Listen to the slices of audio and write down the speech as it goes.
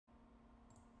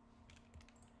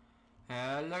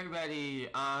Hello everybody,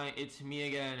 it's me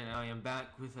again, and I am back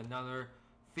with another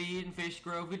Feed and Fish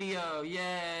Grow video.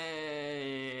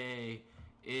 Yay!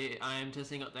 I am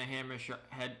testing out the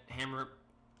hammerhead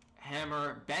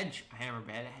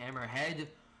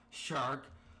shark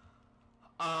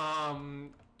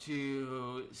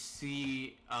to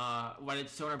see what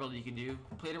its sonar ability can do.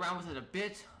 Played around with it a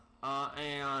bit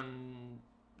and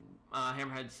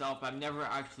hammerhead itself, but I've never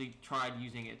actually tried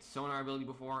using its sonar ability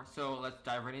before, so let's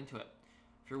dive right into it.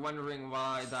 If you're wondering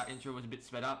why that intro was a bit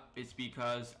sped up, it's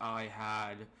because I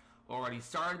had already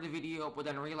started the video, but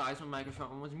then realized my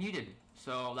microphone was muted,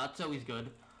 so that's always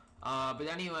good. But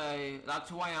anyway,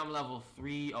 that's why I'm level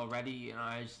 3 already, and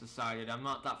I just decided I'm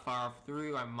not that far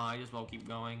through, I might as well keep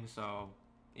going, so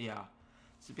yeah.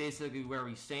 So basically where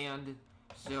we stand.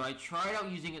 So I tried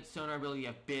out using its sonar ability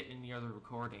a bit in the other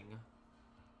recording.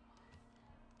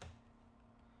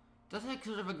 Does have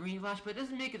sort of a green flash, but it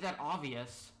doesn't make it that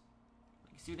obvious.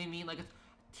 Like, see what I mean? Like, it's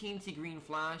a teensy green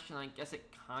flash, and I guess it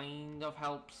kind of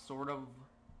helps, sort of.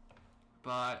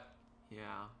 But,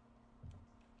 yeah.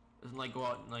 Doesn't, like, go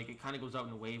out, like, it kind of goes out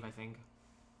in a wave, I think.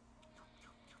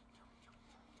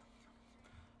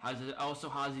 It also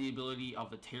has the ability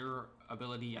of the terror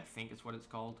ability, I think is what it's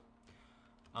called.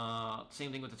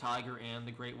 Same thing with the tiger and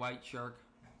the great white shark.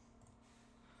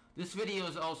 This video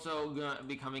is also gonna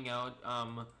be coming out,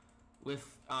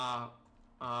 with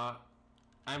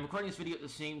I'm recording this video at the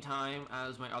same time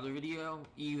as my other video,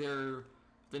 either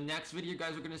the next video you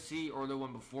guys are gonna see or the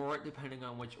one before it, depending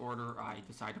on which order I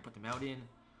decide to put them out in.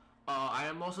 I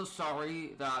am also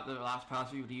sorry that the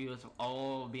past few videos have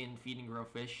all been Feed and Grow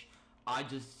Fish.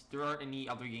 There aren't any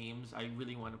other games I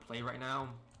really want to play right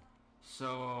now,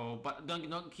 so but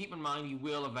don't keep in mind you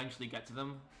will eventually get to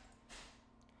them.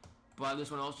 But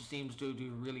this one also seems to do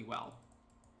really well.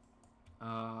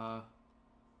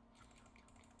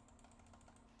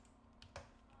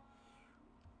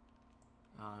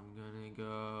 I'm gonna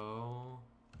go.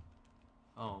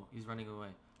 Oh, he's running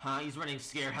away. He's running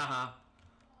scared. Haha.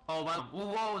 Oh, wow.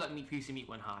 Whoa, that piece of meat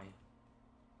went high.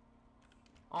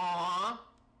 Aww.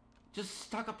 Just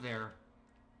stuck up there.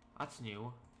 That's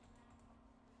new.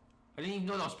 I didn't even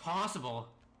know that was possible.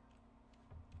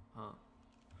 Huh.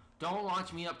 Don't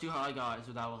launch me up too high, guys,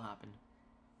 or that will happen.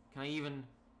 Can I even...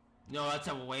 No, that's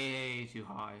a way too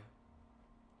high.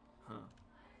 Huh.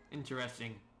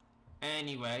 Interesting.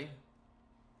 Anyway.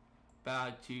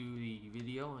 Back to the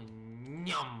video, and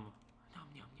yum! Yum,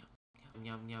 yum, yum.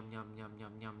 Yum, yum, yum, yum,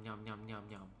 yum, yum, yum, yum, yum,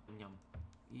 yum, yum.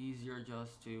 Easier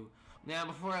just to... Now,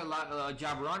 before I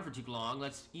jabber on for too long,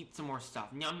 let's eat some more stuff.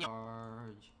 Yum, yum.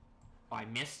 Charge. Oh, I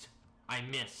missed.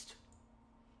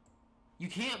 You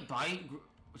can't bite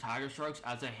tiger sharks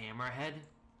as a hammerhead?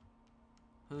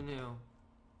 Who knew?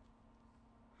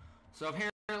 So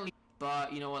apparently,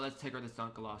 but you know what? Let's take her to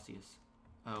Dunkalosius.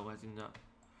 Oh, as in the...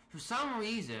 For some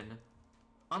reason,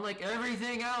 unlike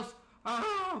everything else,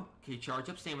 oh! Okay, charge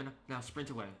up stamina. Now sprint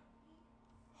away.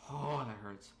 Oh, that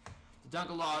hurts. The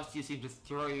Dunkalosius seems to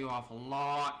throw you off a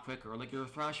lot quicker. Like your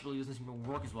thrash ability doesn't seem to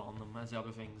work as well on them as the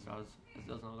other things does. As it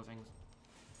does on other things.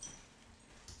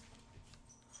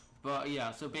 But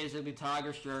yeah, so basically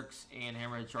tiger sharks and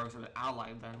hammerhead sharks are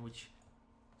allied then, which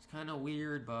is kind of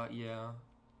weird, but yeah.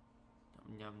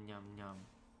 Yum, yum, yum, yum.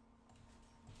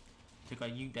 Take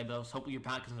out you deadlifts. Hopefully your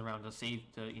pack isn't around to save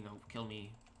to, you know, kill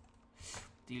me.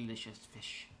 Delicious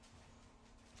fish.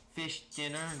 Fish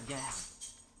dinner, yeah.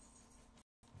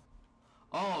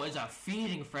 Oh, it's a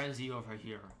feeding frenzy over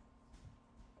here.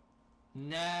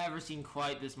 Never seen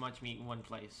quite this much meat in one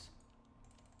place.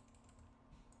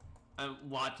 I'm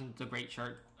watching the great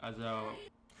shark as a...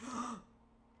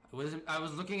 I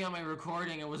was looking at my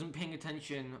recording, I wasn't paying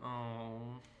attention.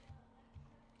 Oh.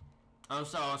 I'm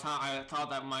sorry, I thought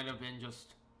that might have been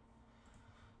just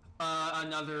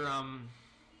another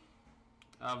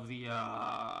of the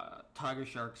tiger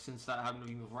sharks, since that happened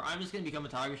to me before. I'm just gonna become a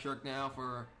tiger shark now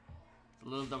for the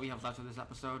little that we have left of this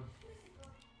episode.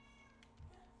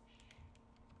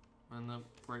 And the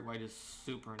great white is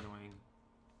super annoying.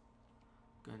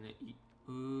 Gonna eat.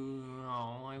 Ooh,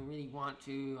 oh, I really want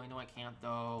to. I know I can't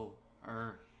though.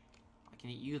 Or I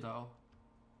can eat you though.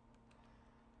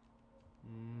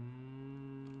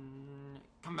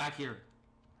 Come back here.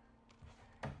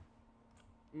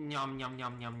 Yum yum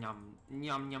yum yum yum.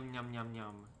 Yum yum yum yum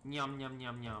yum. Yum yum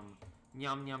yum yum.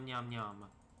 Yum yum yum yum.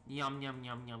 Yum yum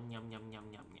yum yum yum yum yum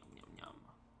yum yum yum yum.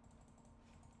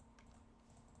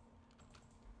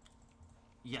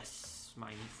 Yes, my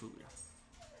meat food.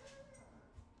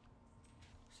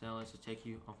 So let's just take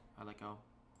you. Oh, I let go.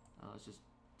 Let's just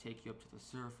take you up to the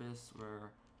surface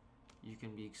where you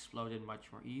can be exploded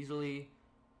much more easily.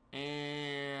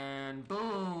 And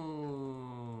boom!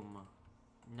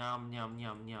 Yum, yum,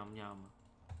 yum, yum, yum.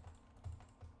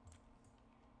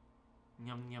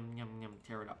 Yum, yum, yum, yum.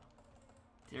 Tear it up.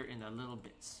 Tear it into little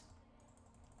bits.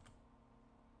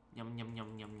 Yum, yum,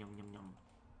 yum, yum, yum, yum, yum.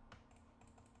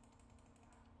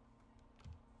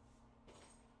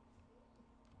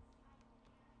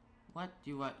 What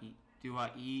do I eat? Do I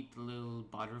eat little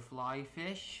butterfly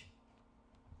fish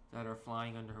that are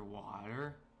flying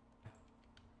underwater?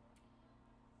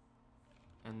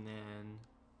 And then...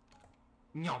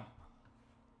 Yum!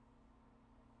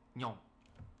 Yum.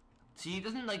 See, he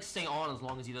doesn't like stay on as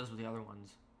long as he does with the other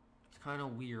ones. It's kind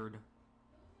of weird.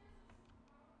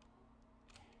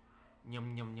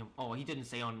 Yum, yum, yum. Oh, he didn't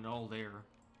stay on at all there.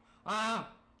 Ah!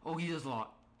 Oh, he does a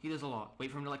lot. He does a lot.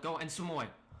 Wait for him to let go and swim away.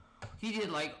 He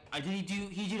did like... He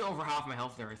did over half my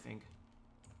health there, I think.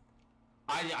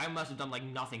 I must have done like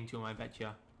nothing to him, I bet ya.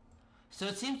 So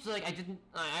it seems like I didn't...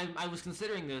 I was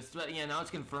considering this, but yeah, now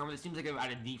it's confirmed. It seems like I've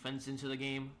added defense into the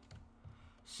game.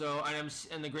 So,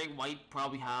 and the Great White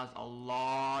probably has a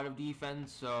lot of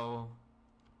defense, so...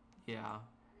 Yeah.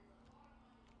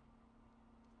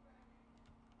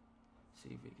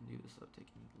 See if we can do this without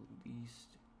taking the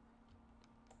least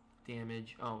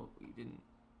damage. Oh, we didn't.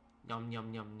 Yum,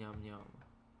 yum, yum, yum, yum.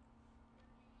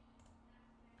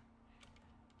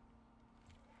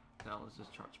 Now let's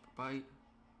just charge per bite.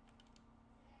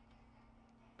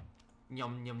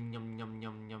 Yum, yum, yum, yum,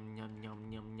 yum, yum, yum, yum,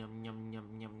 yum, yum, yum, yum,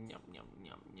 yum, yum, yum,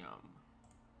 yum, yum.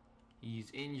 He's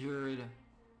injured.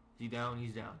 Is he down?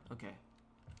 He's down. Okay.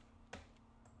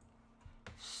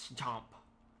 Stomp.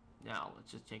 Now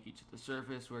let's just take you to the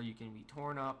surface where you can be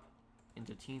torn up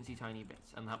into teensy tiny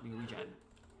bits and help me regen.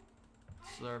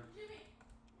 Slurp.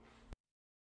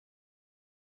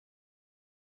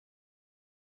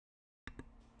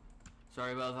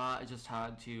 Sorry about that. I just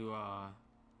had to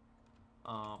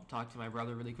talk to my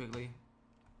brother really quickly.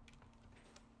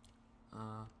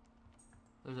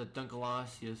 There's a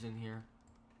Dunkleosteus in here.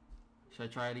 Should I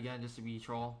try it again just to be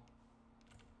troll?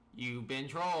 You've been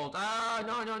trolled. Ah,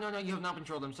 no, no, no, no. You have not been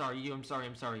trolled. I'm sorry. I'm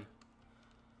sorry.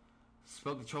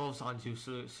 Spoke the trolls onto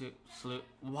salute.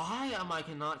 Why am I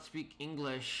cannot speak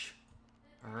English?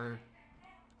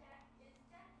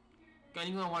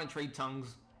 Anyone want to trade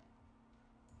tongues?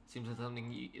 Seems like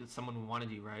something someone would want to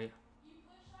do, right?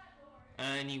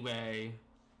 Anyway,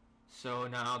 so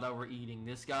now that we're eating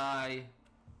this guy,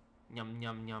 yum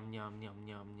yum yum yum yum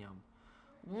yum yum.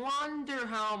 Wonder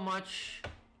how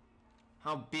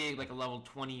big like a level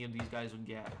 20 of these guys would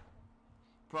get.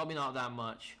 Probably not that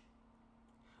much.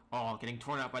 Oh, getting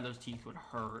torn out by those teeth would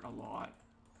hurt a lot.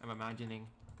 I'm imagining.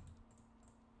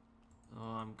 Oh,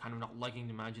 I'm kind of not liking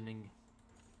imagining.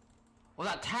 Oh,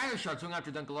 that tiger shark's going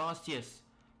after Dunkleosteus.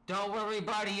 Don't worry,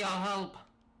 buddy, I'll help.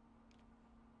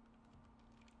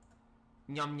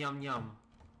 Yum, yum, yum.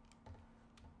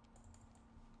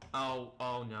 Oh,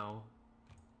 oh no.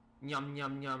 Yum,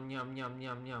 yum, yum, yum, yum,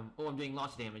 yum, yum. Oh, I'm doing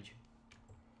lots of damage.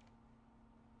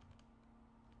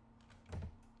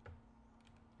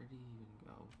 Where did he even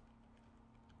go?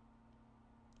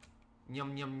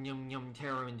 Yum, yum, yum, yum.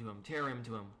 Tear him into him. Tear him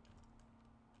to him.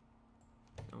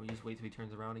 No, we just wait till he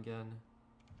turns around again.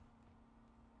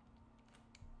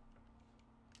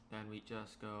 Then we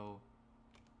just go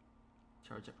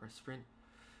charge up our sprint.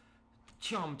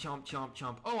 Chomp, chomp, chomp,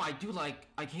 chomp. Oh, I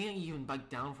can't even bite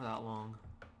down for that long.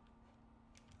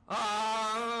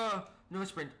 Ah! No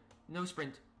sprint. No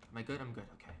sprint. Am I good? I'm good.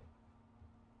 Okay.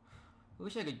 I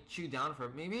wish I could chew down for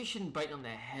it. Maybe I shouldn't bite on the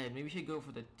head. Maybe I should go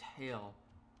for the tail.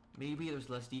 Maybe there's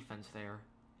less defense there.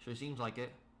 Sure seems like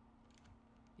it.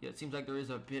 Yeah, it seems like there is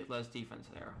a bit less defense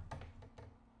there.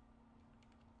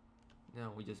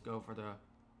 Now we just go for the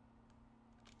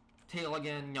tail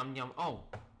again. Yum yum. Oh,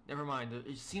 never mind.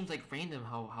 It seems like random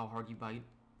how hard you bite.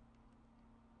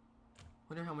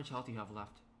 Wonder how much health you have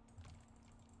left.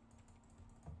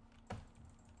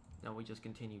 Now we just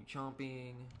continue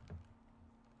chomping.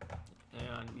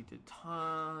 And we did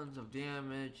tons of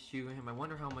damage to him. I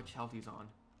wonder how much health he's on.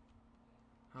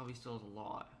 Probably still has a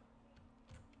lot.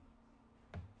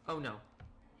 Oh no.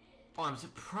 Oh, I'm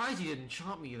surprised he didn't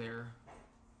chomp me there.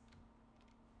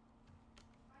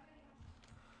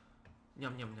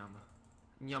 Yum yum yum.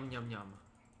 Yum yum yum.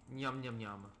 Yum yum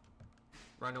yum.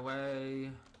 Run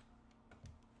away.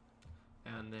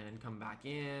 And then come back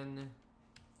in.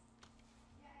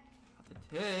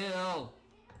 Got the tail.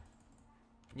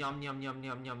 Yum yum yum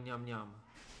yum yum yum yum.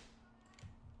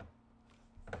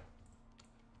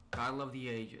 Battle of the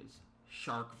Ages.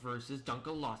 Shark versus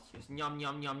Dunkleosteus. Yum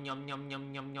yum yum yum yum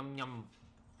yum yum yum yum.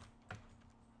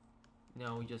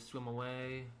 Now we just swim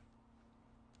away.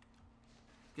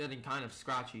 Getting kind of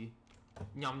scratchy.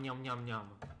 Yum yum yum yum.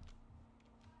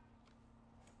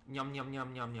 Yum yum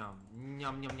yum yum yum.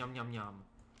 Yum yum yum yum yum.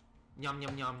 Yum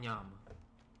yum yum yum.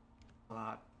 A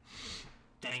lot.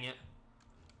 Dang it.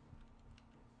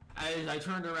 As I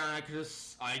turned around,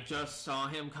 I just saw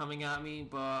him coming at me,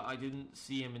 but I didn't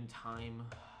see him in time.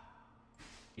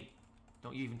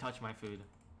 Don't you even touch my food.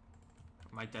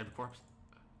 My dead corpse.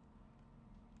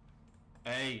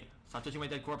 Hey, stop touching my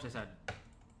dead corpse, I said.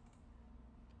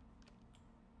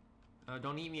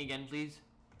 Don't eat me again, please.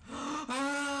 Am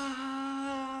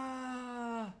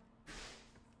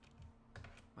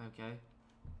I okay?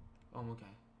 Oh, I'm okay.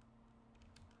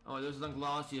 Oh, this is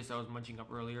Unglossius I was munching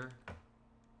up earlier.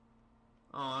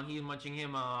 Oh, and he's munching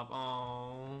him up.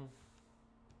 Oh.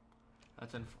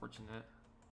 That's unfortunate.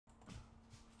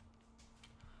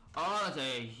 Oh, that's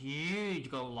a huge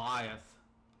Goliath.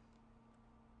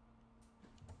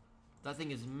 That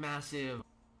thing is massive.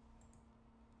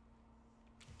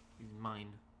 He's mine.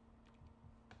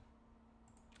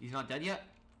 He's not dead yet?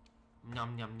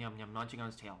 Nom nom nom nom, munching on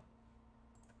his tail.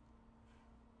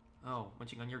 Oh,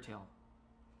 munching on your tail.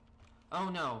 Oh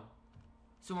no!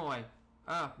 Swim away!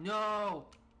 Ah, no!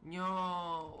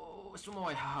 No! Swim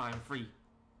away! Haha, I'm free.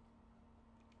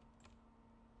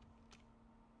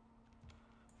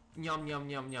 Yum yum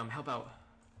yum yum, help out.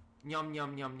 Yum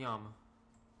yum yum yum.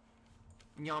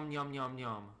 Yum yum yum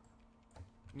yum.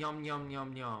 Yum yum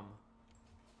yum yum.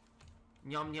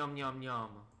 Yum yum yum yum.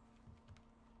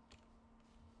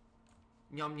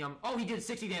 Yum yum. Oh, he did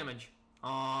 60 damage.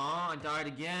 Aw, I died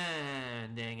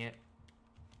again. Dang it.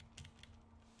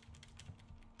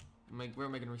 Where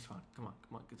am I gonna respawn? Come on,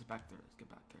 come on, get us back there. Let's get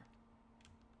back there.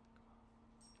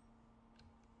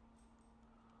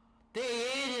 They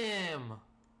ate him!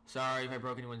 Sorry if I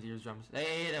broke anyone's eardrums. They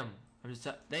ate him!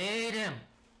 They ate him!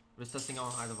 I'm just testing how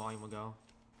high the volume will go.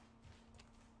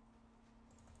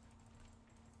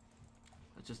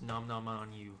 Let's just nom nom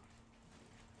on you.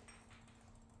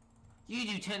 You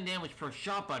do 10 damage per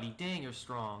shot, buddy. Dang, you're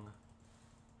strong.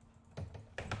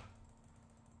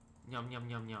 Yum yum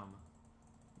yum yum.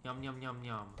 Yum yum yum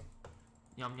yum.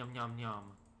 Yum yum yum yum.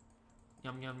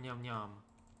 Yum yum yum yum.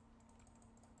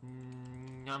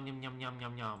 Yum yum yum yum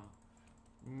yum yum.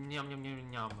 Yum yum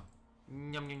yum yum.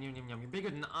 Yum yum yum yum yum. You're bigger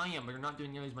than I am, but you're not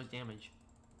doing nearly as much damage.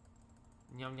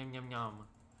 Yum yum yum yum.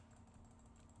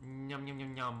 Yum yum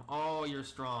yum yum. Oh, you're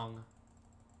strong.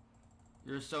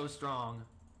 You're so strong.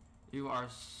 You are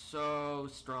so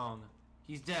strong.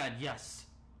 He's dead, yes.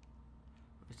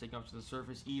 Let's take him up to the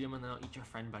surface, eat him, and then I'll eat your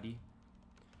friend, buddy.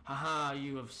 Haha,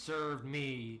 you have served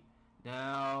me.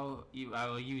 Now I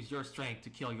will use your strength to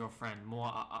kill your friend.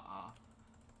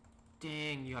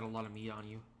 Dang, you had a lot of meat on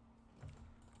you.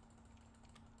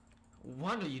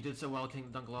 Wonder you did so well,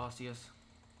 King Unglossius.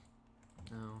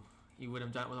 No, you would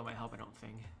have done it without my help, I don't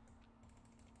think.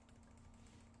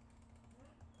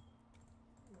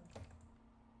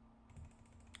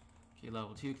 Okay,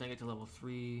 level 2. Can I get to level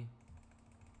 3?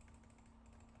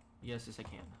 Yes, yes I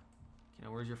can. Okay,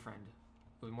 now where's your friend?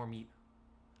 With more meat.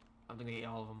 I'm gonna eat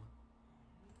all of them.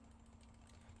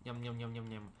 Yum yum yum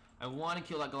yum yum. I want to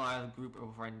kill that Goliath group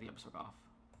before I end the episode off.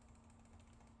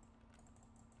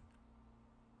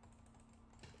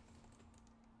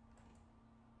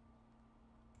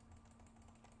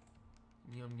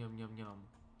 Yum yum yum yum.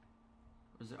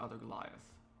 Where's the other Goliath?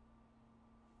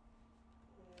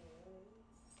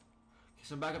 Okay,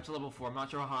 so I'm back up to level 4. I'm not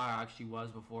sure how high I actually was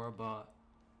before, but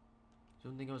I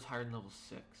don't think I was higher than level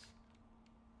 6.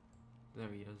 There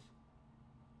he is.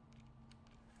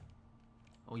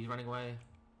 Oh, he's running away.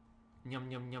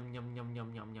 Yum yum yum yum yum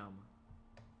yum yum yum.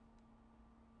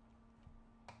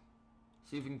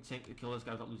 See if we can kill this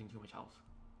guy without losing too much health.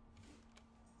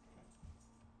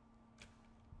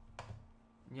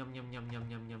 Yum yum yum yum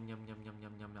yum yum yum yum yum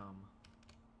yum yum yum.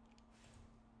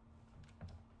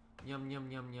 Yum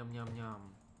yum yum yum yum yum.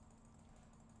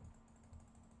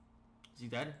 Is he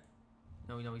dead?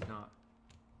 No, he's not.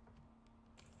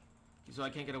 Okay, so I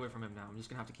can't get away from him now. I'm just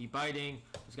gonna have to keep biting.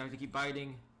 Just gonna have to keep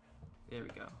biting. There we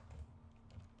go.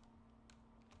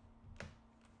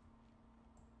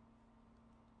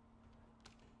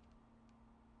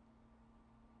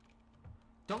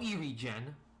 Don't you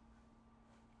regen?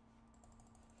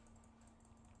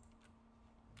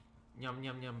 Yum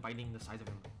yum yum, biting the sides of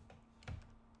him.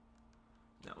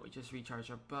 No, we just recharge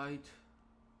our bite.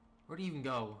 Where'd he even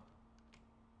go?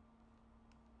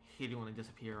 He didn't want to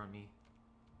disappear on me.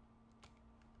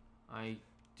 I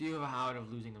do have a habit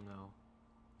of losing them though.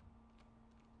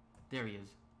 There he is.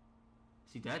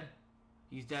 Is he dead?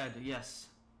 He's dead, yes.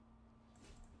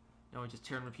 No, I just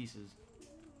tear him to pieces.